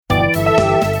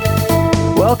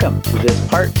Welcome to this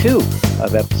part 2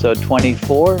 of episode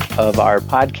 24 of our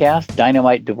podcast,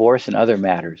 Dynamite, Divorce, and Other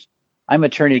Matters. I'm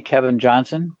attorney Kevin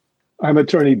Johnson. I'm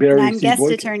attorney Barry And I'm C. guest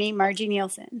Boykin. attorney Margie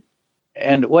Nielsen.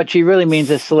 And what she really means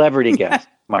is celebrity guest,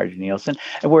 Margie Nielsen.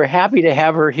 And we're happy to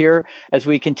have her here as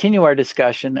we continue our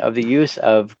discussion of the use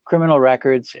of criminal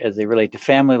records as they relate to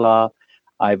family law.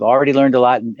 I've already learned a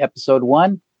lot in episode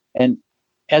 1. And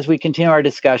as we continue our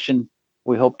discussion,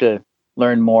 we hope to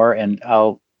learn more, and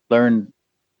I'll learn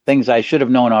things I should have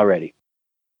known already.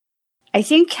 I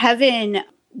think, Kevin,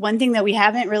 one thing that we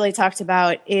haven't really talked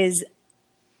about is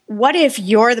what if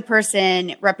you're the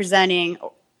person representing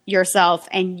yourself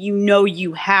and you know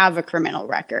you have a criminal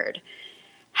record?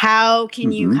 How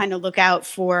can you kind of look out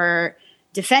for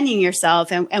defending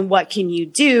yourself, and what can you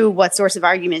do? What sorts of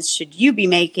arguments should you be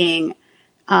making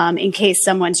in case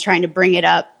someone's trying to bring it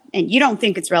up and you don't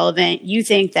think it's relevant? You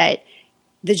think that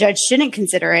the judge shouldn't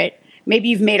consider it. Maybe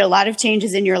you've made a lot of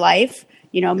changes in your life.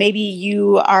 You know, maybe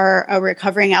you are a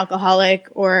recovering alcoholic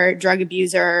or drug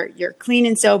abuser. You're clean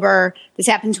and sober. This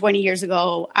happened 20 years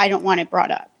ago. I don't want it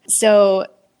brought up. So,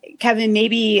 Kevin,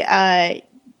 maybe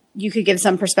you could give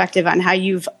some perspective on how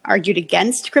you've argued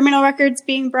against criminal records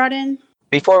being brought in.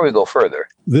 Before we go further,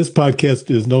 this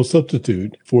podcast is no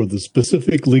substitute for the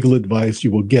specific legal advice you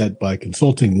will get by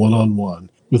consulting one-on-one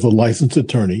with a licensed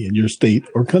attorney in your state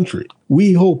or country.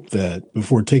 We hope that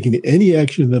before taking any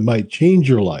action that might change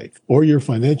your life or your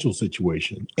financial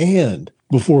situation, and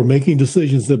before making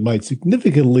decisions that might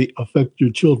significantly affect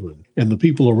your children and the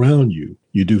people around you,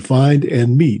 you do find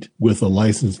and meet with a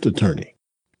licensed attorney.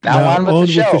 Now on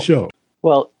with the show.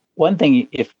 Well, one thing,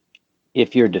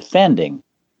 if you're defending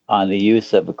on the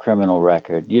use of a criminal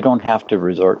record, you don't have to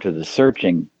resort to the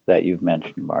searching that you've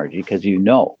mentioned, Margie, because you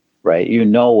know, right? You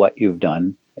know what you've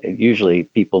done. Usually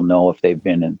people know if they've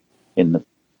been in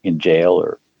jail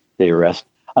or they arrest,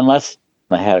 unless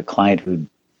I had a client who'd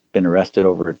been arrested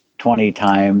over 20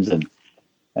 times, and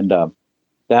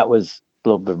that was a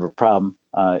little bit of a problem.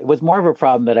 It was more of a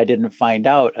problem that I didn't find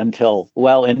out until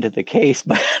well into the case,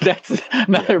 but that's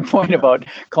another point about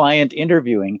client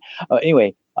interviewing.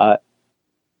 Anyway,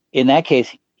 in that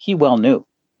case, he well knew.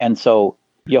 And so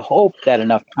you hope that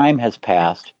enough time has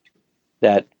passed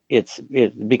that it's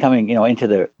becoming, into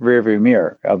the rearview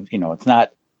mirror of, it's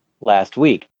not last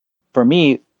week. For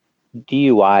me,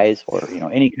 DUIs or,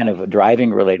 any kind of a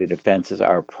driving related offenses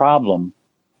are a problem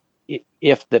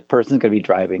if the person's going to be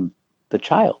driving the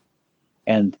child.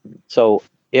 And so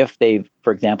if they've,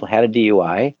 for example, had a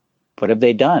DUI, what have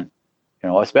they done?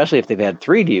 Especially if they've had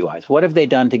 3 DUIs, what have they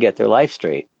done to get their life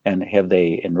straight? And have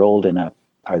they enrolled in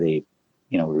are they,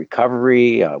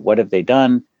 recovery? What have they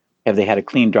done? Have they had a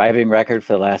clean driving record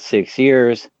for the last 6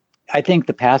 years? I think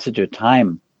the passage of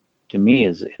time, to me,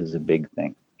 is a big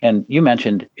thing. And you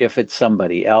mentioned if it's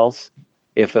somebody else,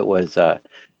 if it was an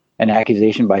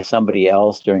accusation by somebody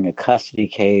else during a custody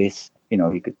case,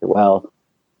 you could say, well,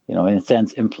 in a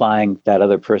sense, implying that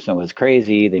other person was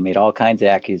crazy. They made all kinds of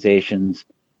accusations.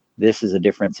 This is a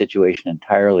different situation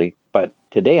entirely. But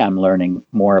today I'm learning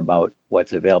more about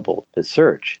what's available to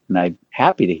search. And I'm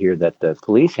happy to hear that the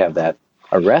police have that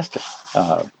arrest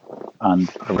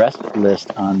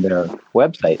list on their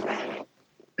website.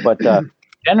 But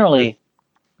generally,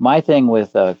 my thing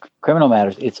with criminal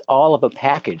matters, it's all of a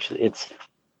package.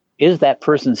 Is that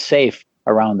person safe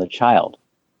around the child?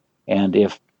 And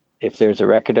if there's a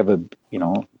record of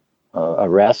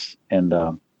arrests and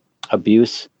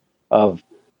abuse of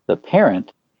the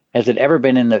parent, has it ever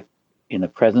been in the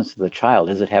presence of the child?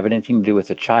 Does it have anything to do with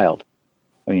the child?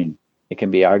 I mean, it can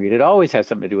be argued it always has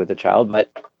something to do with the child, but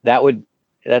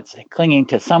that's clinging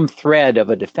to some thread of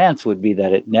a defense would be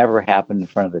that it never happened in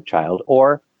front of the child,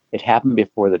 or it happened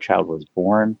before the child was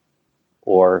born,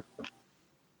 or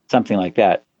something like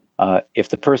that. If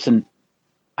the person,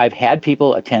 I've had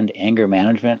people attend anger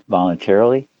management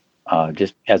voluntarily,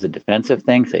 just as a defensive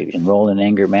thing, say enroll in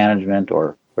anger management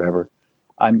or whatever.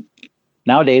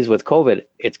 Nowadays with COVID,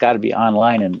 it's got to be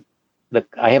online, and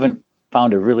I haven't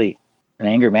found an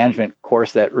anger management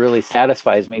course that really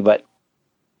satisfies me, but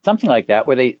something like that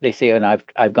where they say, and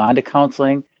I've gone to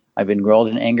counseling, I've enrolled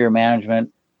in anger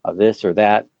management of this or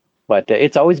that, but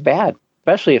it's always bad,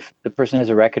 especially if the person has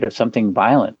a record of something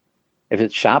violent. If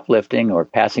it's shoplifting or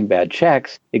passing bad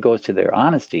checks, it goes to their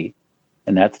honesty,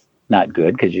 and that's not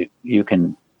good because you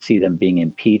can see them being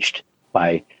impeached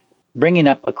by bringing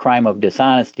up a crime of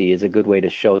dishonesty is a good way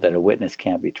to show that a witness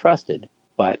can't be trusted.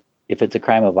 But if it's a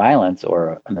crime of violence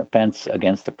or an offense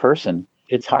against a person,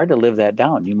 it's hard to live that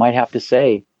down. You might have to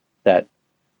say that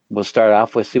we'll start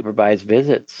off with supervised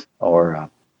visits, or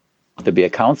there'll be a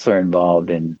counselor involved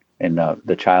in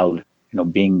the child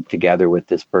being together with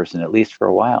this person, at least for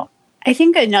a while. I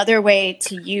think another way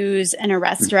to use an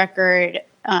arrest record,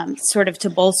 sort of to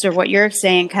bolster what you're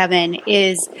saying, Kevin,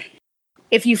 is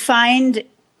if you find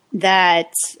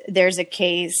that there's a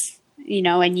case,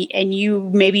 and you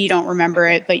maybe you don't remember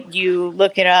it, but you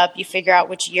look it up, you figure out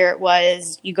which year it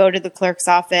was, you go to the clerk's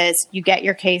office, you get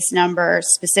your case number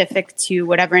specific to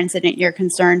whatever incident you're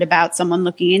concerned about someone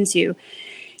looking into,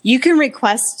 you can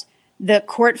request the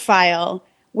court file,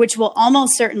 which will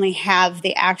almost certainly have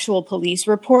the actual police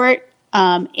report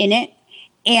in it.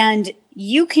 And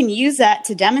you can use that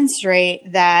to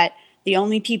demonstrate that the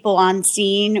only people on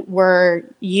scene were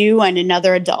you and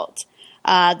another adult.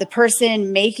 The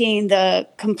person making the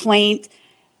complaint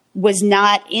was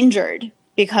not injured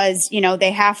because,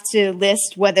 they have to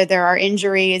list whether there are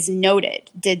injuries noted.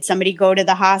 Did somebody go to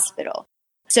the hospital?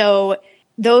 So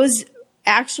those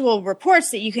actual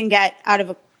reports that you can get out of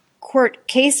a court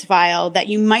case file that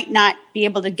you might not be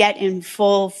able to get in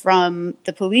full from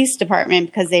the police department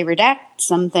because they redact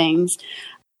some things,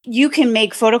 you can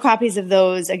make photocopies of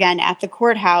those, again, at the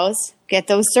courthouse, get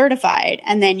those certified,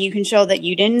 and then you can show that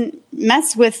you didn't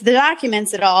mess with the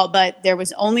documents at all, but there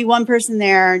was only one person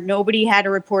there, nobody had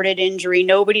a reported injury,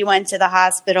 nobody went to the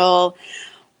hospital,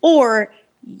 or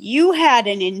you had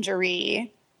an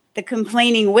injury, the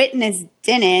complaining witness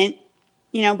didn't,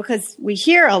 because we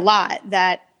hear a lot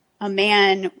that a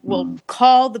man will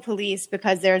call the police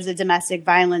because there's a domestic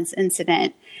violence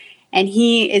incident and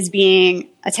he is being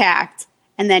attacked,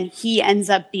 and then he ends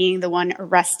up being the one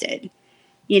arrested.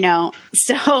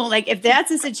 So like if that's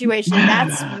a situation,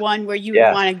 that's one where you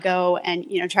would want to go and,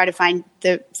 try to find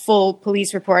the full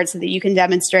police report so that you can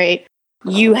demonstrate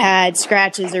you had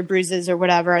scratches or bruises or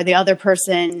whatever. The other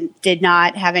person did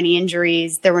not have any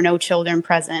injuries. There were no children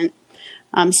present.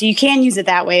 So you can use it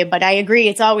that way, but I agree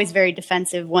it's always very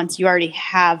defensive once you already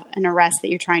have an arrest that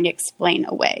you're trying to explain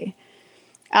away.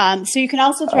 So you can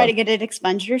also try to get it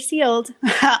expunged or sealed,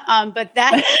 but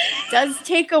that does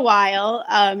take a while.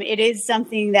 It is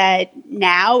something that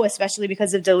now, especially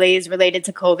because of delays related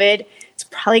to COVID, it's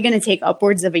probably going to take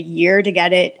upwards of a year to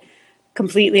get it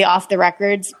completely off the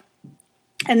records.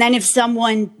 And then if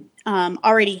someone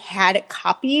already had a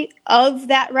copy of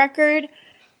that record,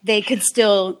 they could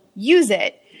still use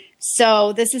it.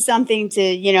 So this is something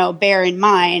to, bear in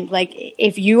mind. Like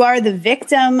if you are the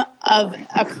victim of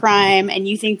a crime and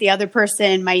you think the other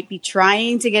person might be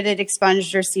trying to get it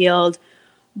expunged or sealed,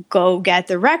 go get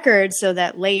the record so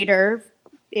that later,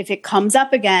 if it comes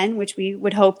up again, which we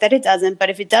would hope that it doesn't, but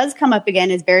if it does come up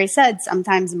again, as Barry said,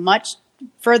 sometimes much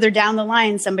further down the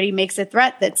line, somebody makes a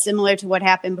threat that's similar to what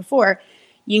happened before,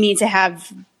 you need to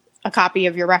have a copy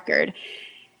of your record.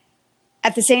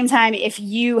 At the same time, if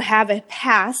you have a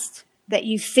past that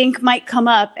you think might come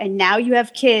up and now you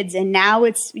have kids and now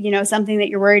it's, something that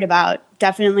you're worried about,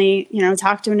 definitely,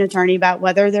 talk to an attorney about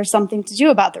whether there's something to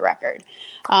do about the record.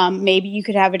 Maybe you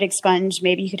could have it expunged.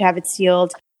 Maybe you could have it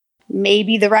sealed.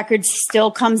 Maybe the record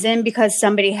still comes in because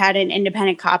somebody had an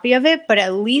independent copy of it, but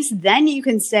at least then you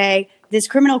can say this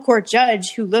criminal court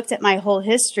judge who looked at my whole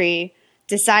history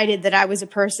decided that I was a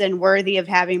person worthy of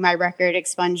having my record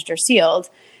expunged or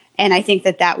sealed. And I think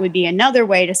that would be another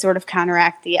way to sort of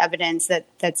counteract the evidence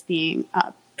that's being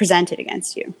presented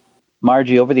against you.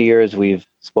 Margie, over the years, we've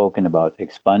spoken about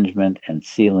expungement and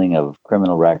sealing of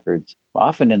criminal records,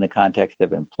 often in the context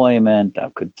of employment.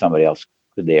 Could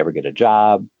they ever get a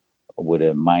job? Would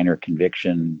a minor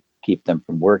conviction keep them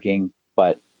from working?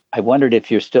 But I wondered if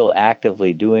you're still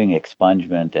actively doing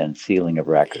expungement and sealing of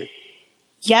records.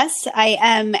 Yes, I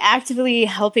am actively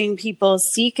helping people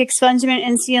seek expungement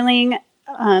and sealing.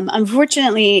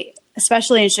 Unfortunately,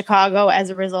 especially in Chicago, as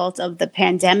a result of the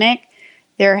pandemic,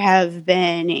 there have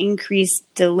been increased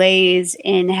delays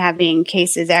in having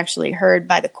cases actually heard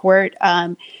by the court.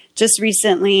 Just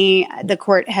recently, the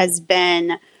court has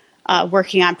been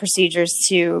working on procedures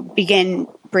to begin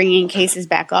bringing cases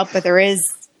back up, but there is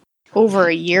over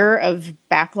a year of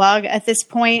backlog at this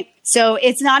point. So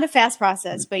it's not a fast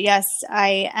process, but yes,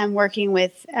 I am working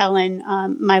with Ellen,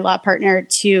 my law partner,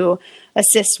 to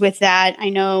assist with that. I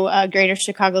know Greater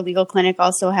Chicago Legal Clinic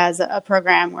also has a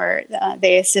program where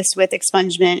they assist with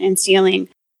expungement and sealing.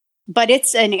 But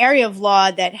it's an area of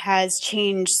law that has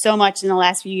changed so much in the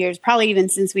last few years, probably even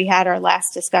since we had our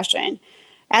last discussion.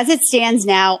 As it stands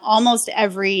now, almost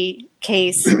every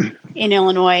case in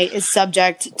Illinois is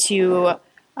subject to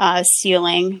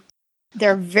sealing.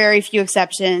 There are very few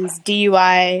exceptions,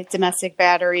 DUI, domestic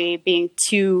battery being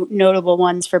two notable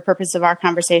ones for purpose of our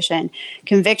conversation.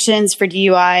 Convictions for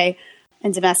DUI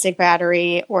and domestic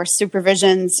battery or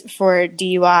supervisions for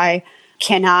DUI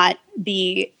cannot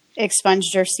be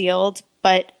expunged or sealed.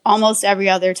 but almost every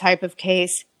other type of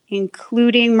case,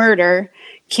 including murder,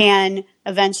 can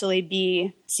eventually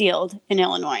be sealed in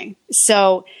Illinois.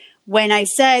 So when I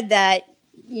said that,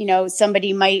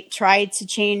 somebody might try to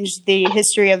change the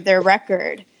history of their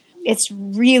record, it's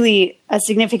really a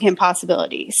significant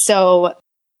possibility. So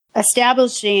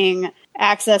establishing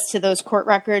access to those court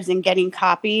records and getting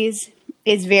copies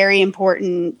is very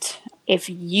important if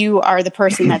you are the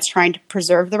person that's trying to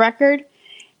preserve the record.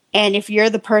 And if you're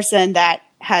the person that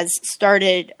has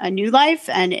started a new life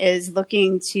and is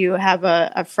looking to have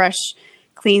a fresh,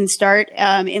 clean start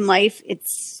in life,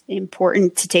 it's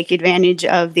important to take advantage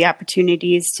of the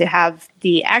opportunities to have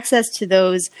the access to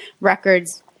those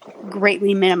records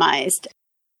greatly minimized.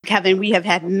 Kevin, we have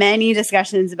had many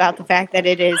discussions about the fact that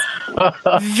it is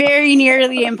very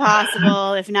nearly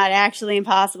impossible, if not actually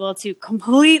impossible, to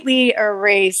completely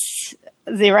erase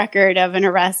the record of an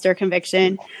arrest or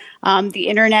conviction. The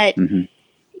internet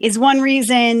is one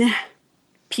reason.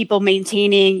 People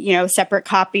maintaining, separate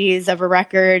copies of a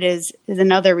record is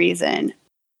another reason.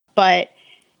 But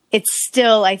it's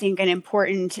still, I think, an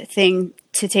important thing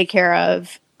to take care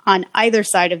of on either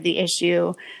side of the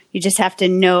issue. You just have to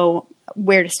know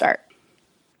where to start.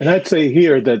 And I'd say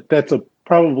here that that's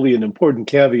probably an important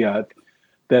caveat,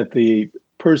 that the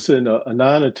person, a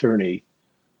non-attorney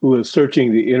who is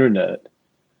searching the internet,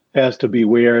 has to be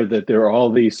aware that there are all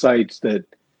these sites that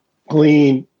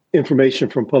glean information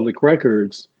from public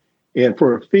records, and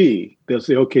for a fee, they'll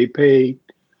say, okay, pay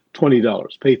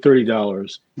 $20, pay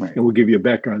 $30, right, and we'll give you a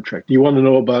background check. Do you want to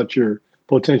know about your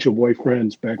potential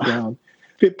boyfriend's background?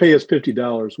 Pay us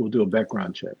 $50, we'll do a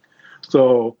background check.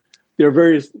 So there are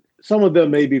various, some of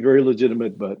them may be very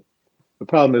legitimate, but the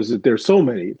problem is that there's so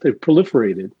many, they've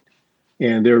proliferated,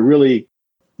 and they're really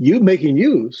making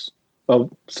use of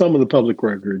some of the public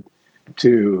record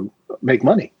to make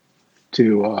money,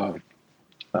 to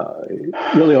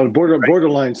really on a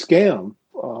borderline scam.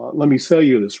 Let me sell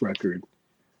you this record.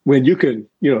 When you can,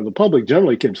 the public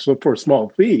generally can, for a small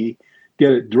fee,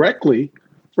 get it directly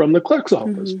from the clerk's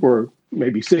office for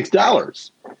maybe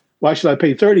 $6. Why should I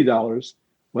pay $30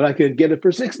 when I can get it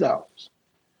for $6?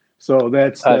 So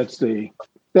that's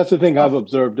the thing I've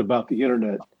observed about the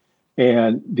internet.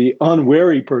 And the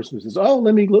unwary person says, "Oh,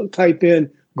 let me type in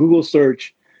Google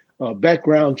search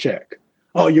background check."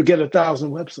 Oh, you get 1,000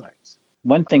 websites.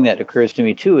 One thing that occurs to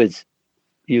me too is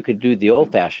you could do the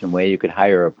old-fashioned way. You could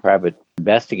hire a private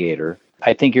investigator.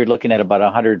 I think you're looking at about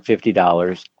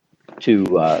 $150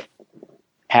 to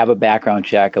have a background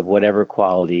check of whatever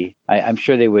quality. I'm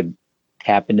sure they would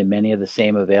tap into many of the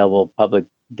same available public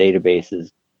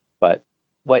databases. But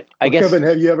Kevin,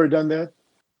 have you ever done that?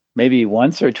 Maybe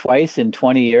once or twice in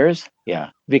 20 years.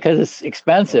 Yeah, because it's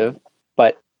expensive.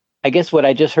 But I guess what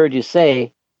I just heard you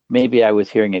say, maybe I was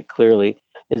hearing it clearly,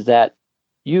 is that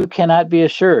you cannot be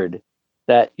assured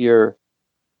that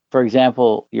for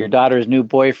example, your daughter's new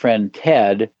boyfriend,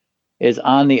 Ted, is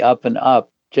on the up and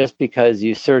up just because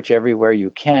you search everywhere you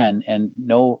can and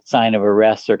no sign of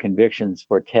arrests or convictions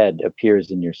for Ted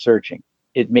appears in your searching.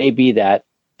 It may be that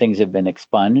things have been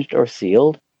expunged or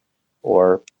sealed,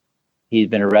 or he's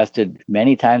been arrested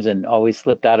many times and always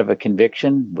slipped out of a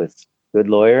conviction with good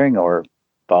lawyering or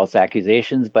false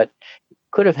accusations, but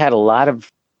could have had a lot of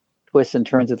twists and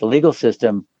turns of the legal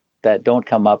system that don't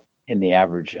come up in the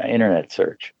average internet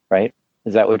search, right?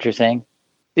 Is that what you're saying?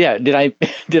 Yeah. Did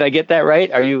I get that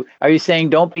right? Are you saying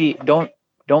don't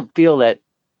feel that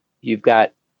you've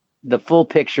got the full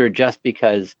picture just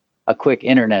because a quick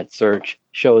internet search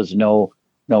shows no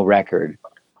record?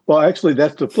 Well, actually,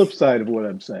 that's the flip side of what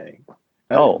I'm saying.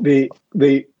 Oh, the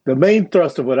main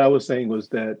thrust of what I was saying was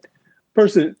that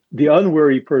the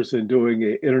unwary person doing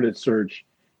an internet search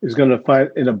is going to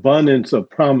find an abundance of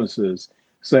promises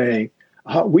saying,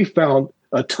 we found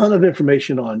a ton of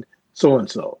information on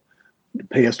so-and-so.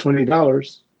 Pay us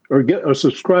 $20 or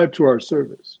subscribe to our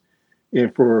service.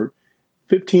 And for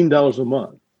 $15 a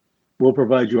month, we'll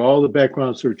provide you all the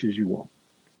background searches you want.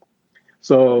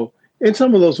 So in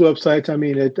some of those websites,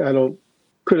 I don't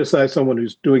criticize someone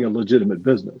who's doing a legitimate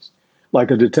business, like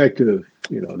a detective,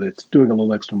 that's doing a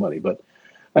little extra money. But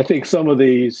I think some of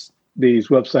these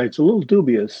websites are a little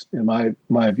dubious, in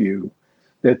my view,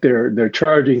 that they're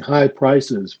charging high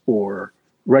prices for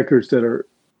records that are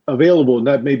available,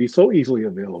 not maybe so easily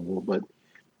available, but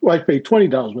I pay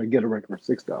 $20 when I get a record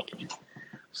for $6.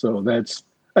 So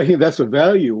I think that's a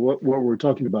value. What we're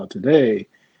talking about today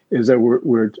is that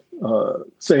we're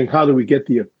saying, how do we get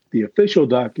the official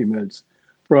documents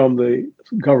from the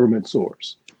government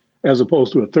source, as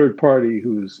opposed to a third party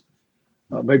who's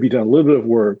maybe done a little bit of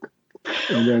work,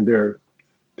 and then they're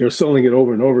selling it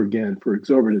over and over again for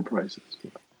exorbitant prices.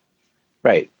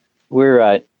 Right.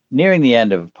 We're nearing the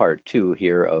end of part 2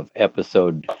 here of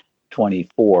episode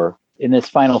 24. In this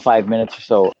final 5 minutes or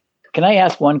so, can I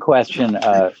ask one question?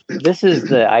 This is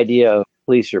the idea of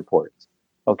police reports.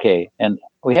 Okay, and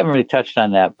we haven't really touched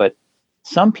on that, but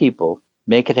some people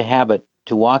make it a habit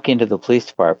to walk into the police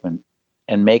department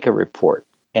and make a report.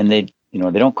 And they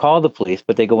don't call the police,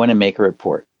 but they go in and make a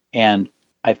report. And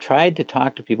I've tried to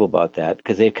talk to people about that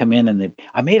because they've come in and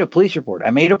I made a police report.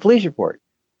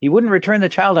 He wouldn't return the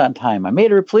child on time. I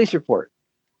made a police report.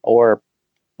 Or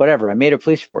whatever, I made a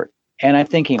police report. And I'm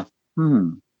thinking,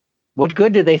 what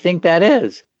good do they think that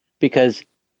is? Because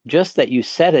just that you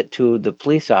said it to the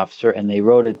police officer and they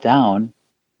wrote it down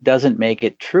doesn't make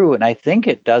it true. And I think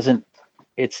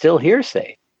it's still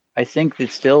hearsay. I think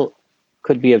it still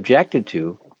could be objected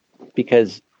to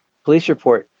because police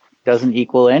report doesn't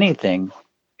equal anything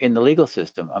in the legal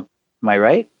system. Am I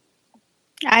right?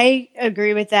 I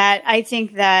agree with that. I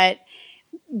think that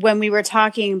when we were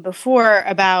talking before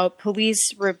about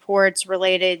police reports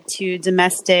related to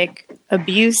domestic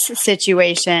abuse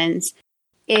situations,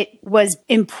 it was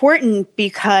important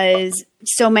because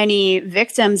so many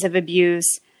victims of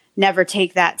abuse never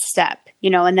take that step,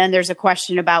 and then there's a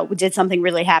question about, did something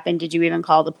really happen? Did you even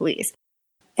call the police?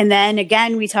 And then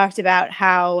again, we talked about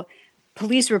how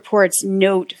police reports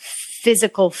note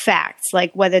physical facts,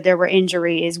 like whether there were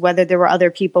injuries, whether there were other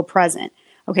people present.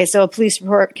 Okay, so a police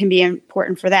report can be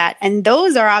important for that. And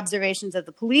those are observations of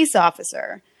the police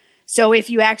officer. So if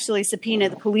you actually subpoena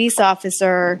the police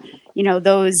officer,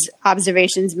 those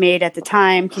observations made at the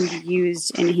time can be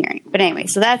used in a hearing. But anyway,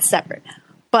 so that's separate.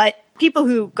 But people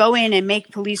who go in and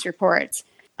make police reports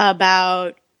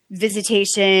about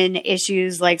visitation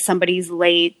issues, like somebody's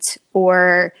late,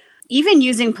 or even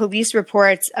using police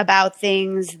reports about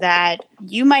things that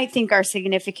you might think are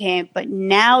significant, but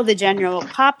now the general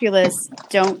populace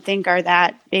don't think are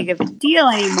that big of a deal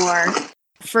anymore.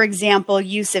 For example,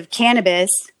 use of cannabis.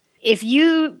 If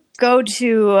you go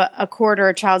to a court or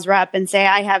a child's rep and say,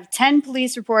 I have 10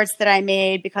 police reports that I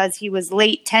made because he was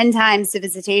late 10 times to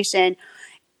visitation,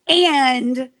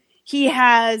 and he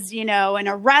has, an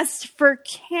arrest for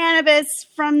cannabis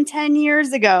from 10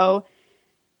 years ago,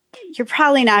 you're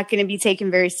probably not going to be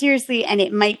taken very seriously, and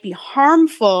it might be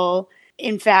harmful,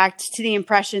 in fact, to the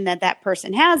impression that that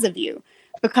person has of you,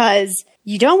 because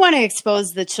you don't want to expose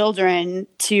the children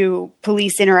to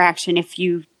police interaction if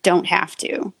you don't have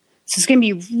to. So it's going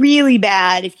to be really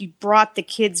bad if you brought the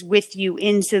kids with you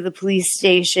into the police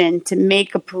station to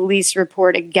make a police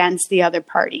report against the other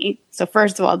party. So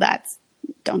first of all,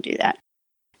 don't do that.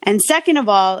 And second of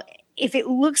all, if it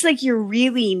looks like you're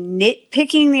really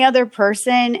nitpicking the other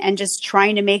person and just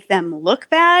trying to make them look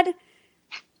bad,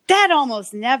 that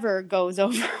almost never goes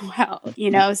over well,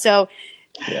 So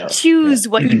choose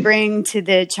what you bring to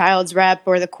the child's rep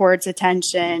or the court's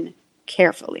attention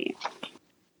carefully.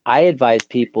 I advise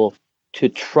people to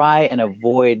try and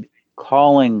avoid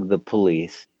calling the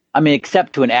police.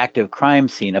 Except to an active crime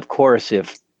scene. Of course,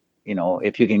 if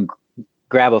you can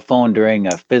grab a phone during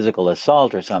a physical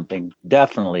assault or something,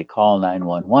 definitely call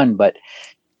 911. But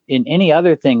in any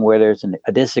other thing where there's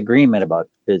a disagreement about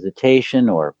visitation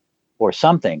or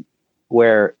something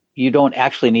where you don't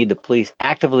actually need the police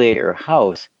actively at your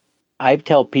house, I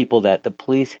tell people that the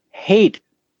police hate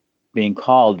being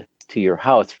called to your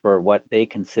house for what they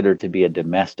consider to be a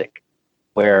domestic,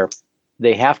 where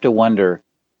they have to wonder,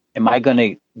 am I going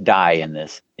to die in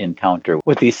this encounter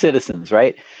with these citizens,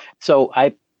 right? So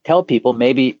I tell people,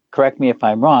 maybe correct me if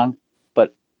I'm wrong,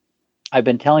 but I've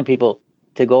been telling people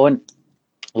to go and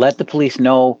let the police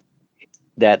know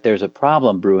that there's a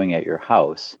problem brewing at your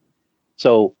house.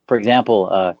 So, for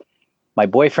example, my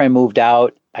boyfriend moved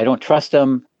out. I don't trust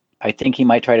him. I think he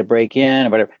might try to break in or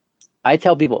whatever. I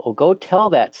tell people, go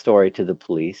tell that story to the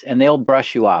police, and they'll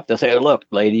brush you off. They'll say, look,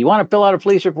 lady, you want to fill out a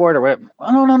police report or whatever?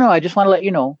 Oh, no. I just want to let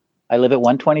you know. I live at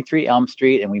 123 Elm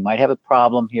Street, and we might have a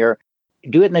problem here.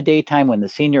 Do it in the daytime when the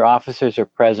senior officers are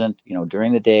present,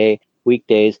 during the day,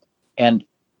 weekdays. And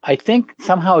I think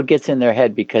somehow it gets in their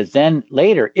head, because then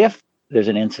later, if there's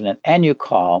an incident and you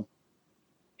call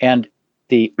and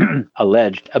the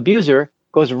alleged abuser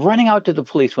goes running out to the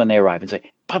police when they arrive and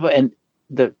say, Papa, and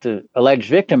the alleged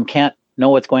victim can't know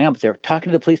what's going on, but they're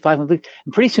talking to the police, and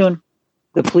pretty soon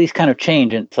the police kind of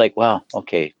change, and it's like, well,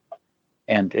 okay.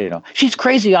 And, she's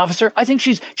crazy, officer. I think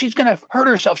she's going to hurt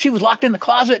herself. She was locked in the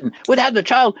closet and without the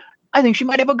child. I think she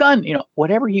might have a gun.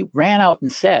 Whatever you ran out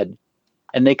and said,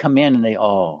 and they come in and they,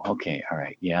 oh, okay, all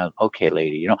right. Yeah. Okay,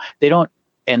 lady. They don't.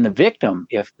 And the victim,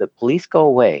 if the police go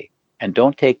away and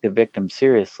don't take the victim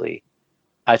seriously,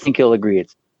 I think you'll agree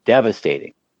it's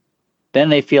devastating. Then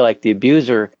they feel like the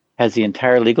abuser has the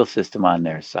entire legal system on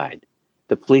their side.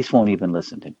 the police won't even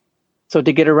listen to me. So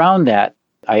to get around that,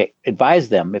 I advise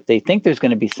them, if they think there's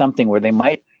going to be something where they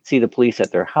might see the police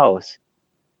at their house,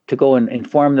 to go and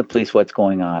inform the police what's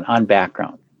going on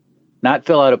background. Not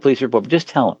fill out a police report, but just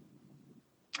tell them.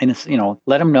 And it's,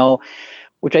 let them know,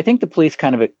 which I think the police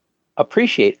kind of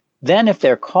appreciate. Then if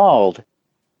they're called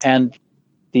and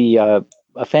the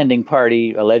offending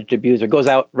party, alleged abuser, goes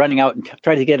out, running out and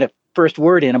tries to get a first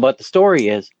word in about the story,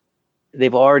 is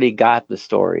they've already got the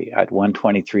story at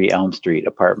 123 Elm Street,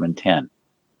 apartment 10.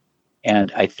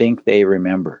 And I think they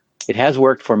remember. It has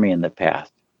worked for me in the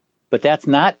past. But that's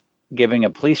not giving a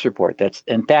police report. That's,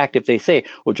 in fact, if they say,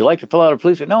 would you like to fill out a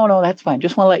police report? No, that's fine.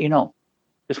 Just want to let you know.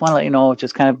 It's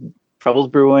just kind of trouble's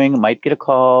brewing, might get a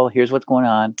call. Here's what's going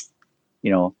on.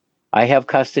 I have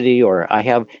custody,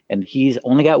 and he's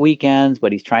only got weekends,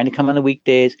 but he's trying to come on the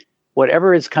weekdays.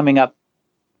 Whatever is coming up,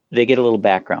 they get a little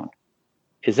background.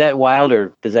 Is that wild,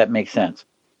 or does that make sense?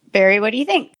 Barry, what do you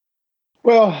think?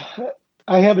 Well,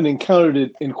 I haven't encountered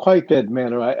it in quite that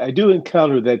manner. I do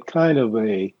encounter that kind of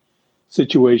a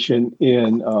situation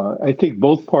in, I think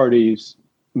both parties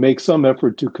make some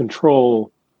effort to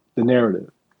control the narrative.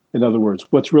 In other words,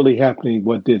 what's really happening,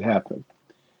 what did happen.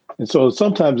 And so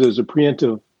sometimes there's a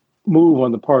preemptive move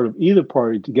on the part of either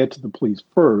party to get to the police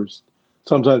first,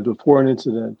 sometimes before an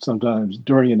incident, sometimes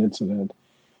during an incident.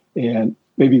 And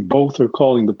maybe both are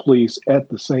calling the police at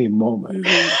the same moment.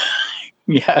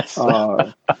 Yes.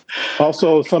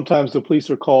 Also, sometimes the police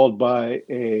are called by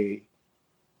a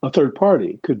third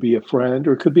party. It could be a friend,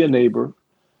 or it could be a neighbor,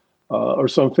 or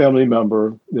some family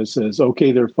member that says,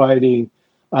 okay, they're fighting.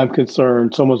 I'm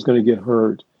concerned. Someone's going to get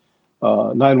hurt.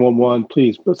 911,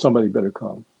 please, but somebody better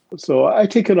come. So I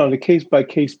take it on a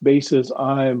case-by-case basis.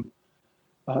 I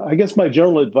guess my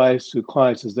general advice to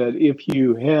clients is that if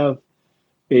you have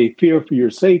a fear for your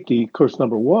safety, course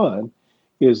number one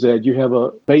is that you have a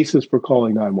basis for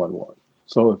calling 911.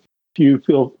 So if you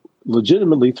feel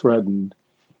legitimately threatened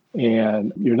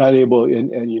and you're not able,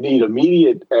 and you need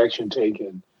immediate action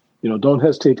taken, don't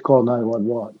hesitate to call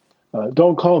 911.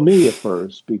 Don't call me at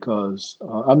first, because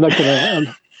I'm not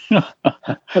going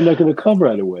to come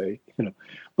right away.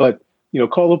 But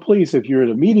call the police if you're in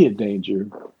immediate danger,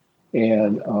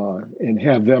 and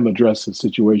have them address the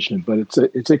situation. But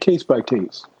it's a case by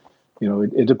case.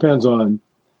 It depends on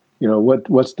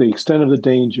what's the extent of the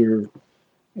danger,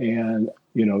 and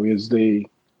is the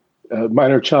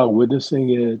minor child witnessing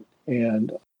it,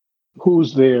 and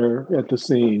who's there at the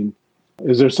scene.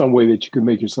 Is there some way that you can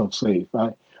make yourself safe?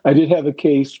 I did have a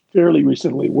case fairly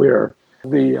recently where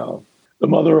the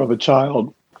mother of a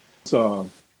child was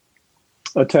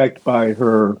attacked by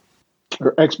her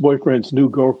ex-boyfriend's new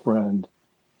girlfriend,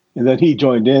 and then he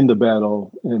joined in the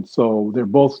battle, and so they're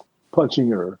both punching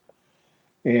her,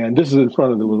 and this is in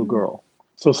front of the little girl.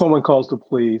 So someone calls the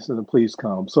police, and the police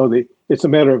come. So it's a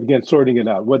matter of, again, sorting it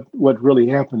out. What really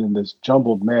happened in this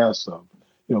jumbled mass of,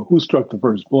 who struck the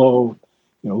first blow,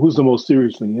 who's the most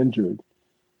seriously injured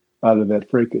out of that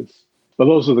fracas. But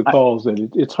those are the calls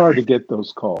that it's hard to get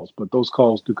those calls, but those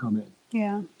calls do come in.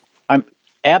 Yeah. I'm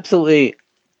absolutely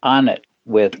on it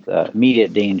with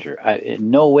immediate danger.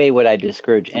 In no way would I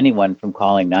discourage anyone from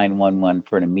calling 911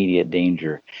 for an immediate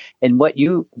danger. And what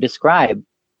you describe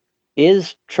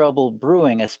is trouble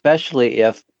brewing, especially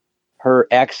if her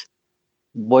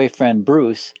ex-boyfriend,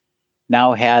 Bruce,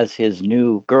 now has his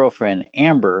new girlfriend,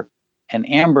 Amber, and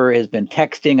Amber has been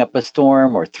texting up a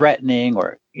storm or threatening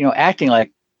or, acting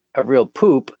like a real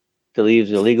poop, to use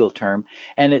the legal term.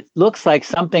 And it looks like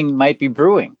something might be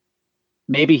brewing.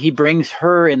 Maybe he brings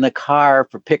her in the car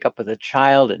for pickup of the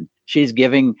child, and she's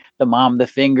giving the mom the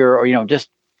finger, or,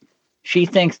 she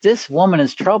thinks this woman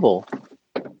is trouble.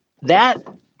 That,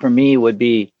 for me, would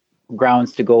be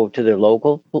grounds to go to the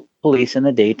local police in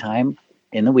the daytime,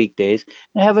 in the weekdays,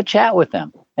 and have a chat with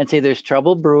them and say, there's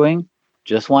trouble brewing.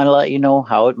 Just want to let you know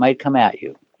how it might come at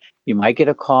you. You might get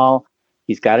a call.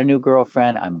 He's got a new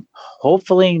girlfriend.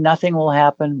 Hopefully nothing will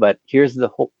happen, but here's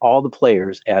all the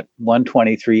players at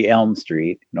 123 Elm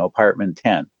Street, apartment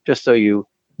 10, just so you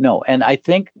know. And I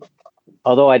think,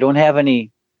 although I don't have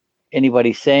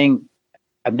anybody saying,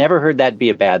 I've never heard that be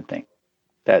a bad thing,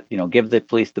 that, give the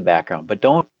police the background, but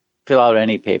don't fill out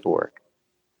any paperwork.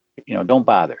 Don't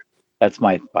bother. That's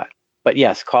my thought. But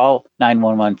yes, call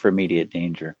 911 for immediate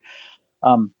danger.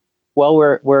 Well,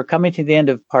 we're coming to the end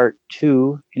of part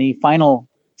 2. Any final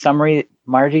summary,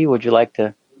 Margie? Would you like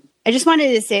to? I just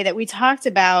wanted to say that we talked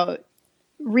about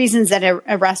reasons that an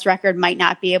arrest record might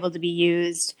not be able to be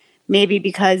used. Maybe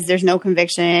because there's no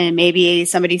conviction. Maybe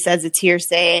somebody says it's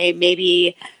hearsay.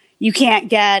 Maybe you can't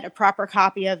get a proper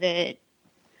copy of it.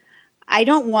 I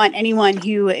don't want anyone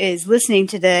who is listening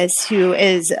to this who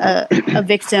is a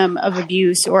victim of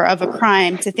abuse or of a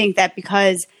crime to think that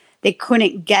because they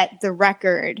couldn't get the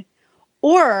record,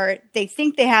 or they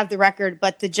think they have the record,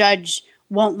 but the judge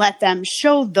won't let them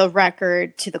show the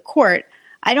record to the court.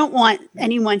 I don't want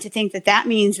anyone to think that that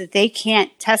means that they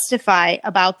can't testify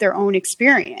about their own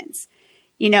experience.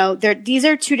 These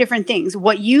are two different things.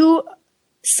 What you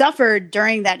suffered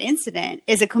during that incident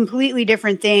is a completely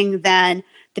different thing than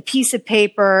the piece of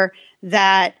paper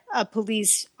that a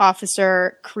police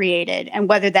officer created and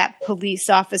whether that police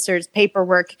officer's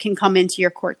paperwork can come into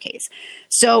your court case.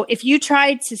 So if you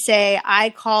tried to say, I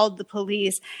called the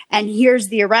police and here's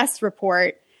the arrest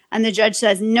report, and the judge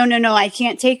says, no, I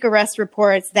can't take arrest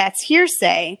reports, that's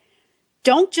hearsay,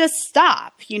 don't just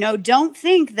stop. Don't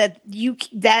think that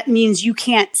that means you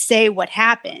can't say what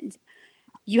happened.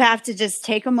 You have to just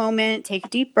take a moment, take a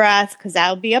deep breath, because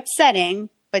that'll be upsetting,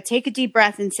 but take a deep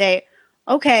breath and say,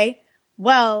 okay,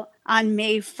 well, on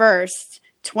May 1st,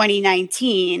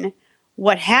 2019,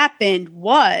 what happened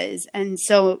was, and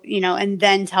so, and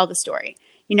then tell the story.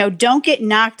 Don't get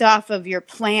knocked off of your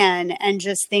plan and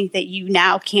just think that you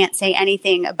now can't say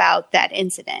anything about that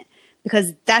incident,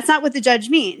 because that's not what the judge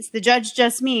means. The judge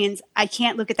just means, I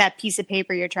can't look at that piece of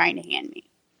paper you're trying to hand me.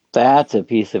 That's a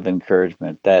piece of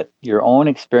encouragement, that your own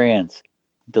experience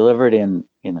delivered in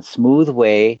a smooth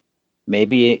way.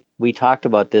 Maybe we talked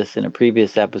about this in a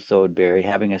previous episode, Barry,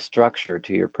 having a structure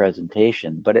to your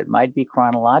presentation, but it might be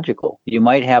chronological. You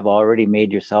might have already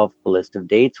made yourself a list of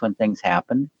dates when things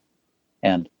happened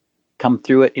and come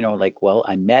through it,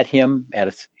 I met him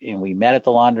we met at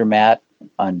the laundromat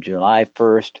on July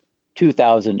 1st,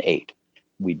 2008.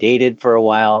 We dated for a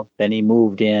while, then he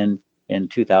moved in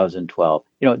 2012.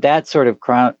 That sort of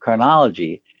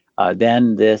chronology.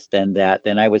 Then this, then that.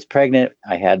 Then I was pregnant.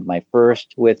 I had my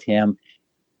first with him.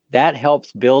 That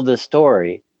helps build a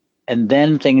story. And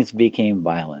then things became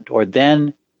violent. Or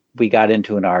then we got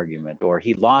into an argument. Or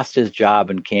he lost his job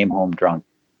and came home drunk.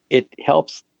 It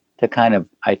helps to kind of,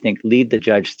 I think, lead the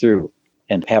judge through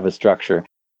and have a structure.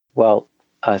 Well,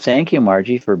 thank you,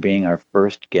 Margie, for being our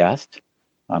first guest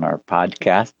on our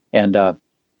podcast. And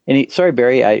sorry,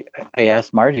 Barry, I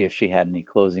asked Margie if she had any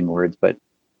closing words, but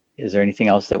is there anything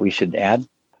else that we should add?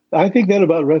 I think that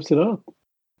about wraps it up.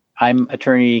 I'm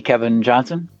attorney Kevin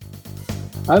Johnson.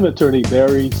 I'm attorney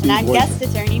Barry C. And I'm guest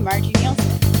attorney Margie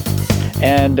Nielsen.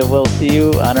 And we'll see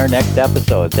you on our next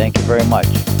episode. Thank you very much.